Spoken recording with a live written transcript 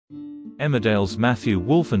Emmerdale's Matthew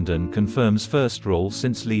Wolfenden confirms first role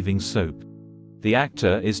since leaving soap. The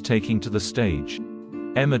actor is taking to the stage.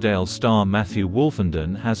 Emmerdale star Matthew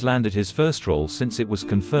Wolfenden has landed his first role since it was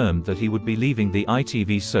confirmed that he would be leaving the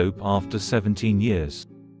ITV soap after 17 years.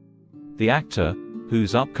 The actor,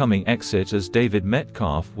 whose upcoming exit as David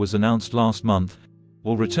Metcalf was announced last month,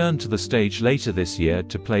 will return to the stage later this year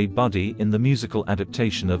to play Buddy in the musical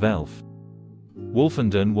adaptation of Elf.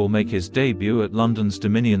 Wolfenden will make his debut at London's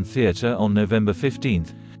Dominion Theatre on November 15,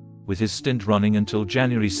 with his stint running until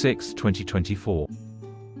January 6, 2024.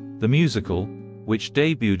 The musical, which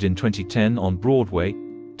debuted in 2010 on Broadway,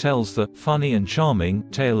 tells the funny and charming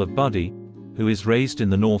tale of Buddy, who is raised in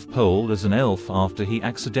the North Pole as an elf after he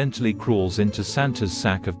accidentally crawls into Santa's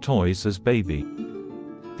sack of toys as baby.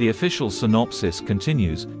 The official synopsis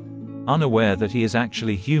continues, unaware that he is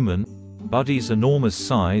actually human, Buddy's enormous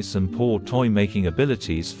size and poor toy-making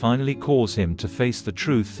abilities finally cause him to face the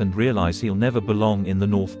truth and realize he'll never belong in the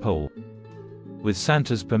North Pole. With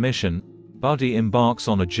Santa's permission, Buddy embarks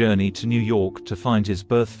on a journey to New York to find his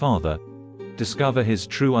birth father, discover his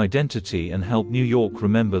true identity and help New York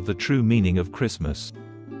remember the true meaning of Christmas.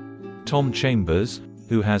 Tom Chambers,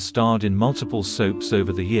 who has starred in multiple soaps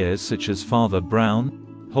over the years such as Father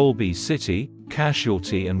Brown, Holby City,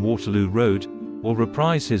 Casualty and Waterloo Road, will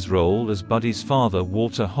reprise his role as Buddy's father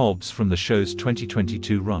Walter Hobbs from the show's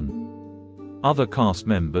 2022 run. Other cast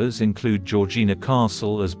members include Georgina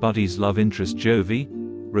Castle as Buddy's love interest Jovi,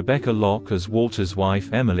 Rebecca Locke as Walter's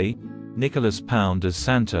wife Emily, Nicholas Pound as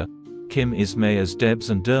Santa, Kim Ismay as Debs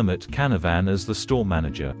and Dermot Canavan as the store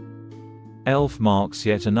manager. Elf marks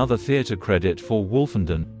yet another theatre credit for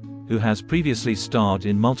Wolfenden, who has previously starred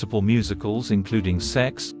in multiple musicals including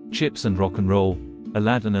Sex, Chips and Rock and Roll,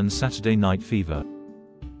 Aladdin and Saturday Night Fever.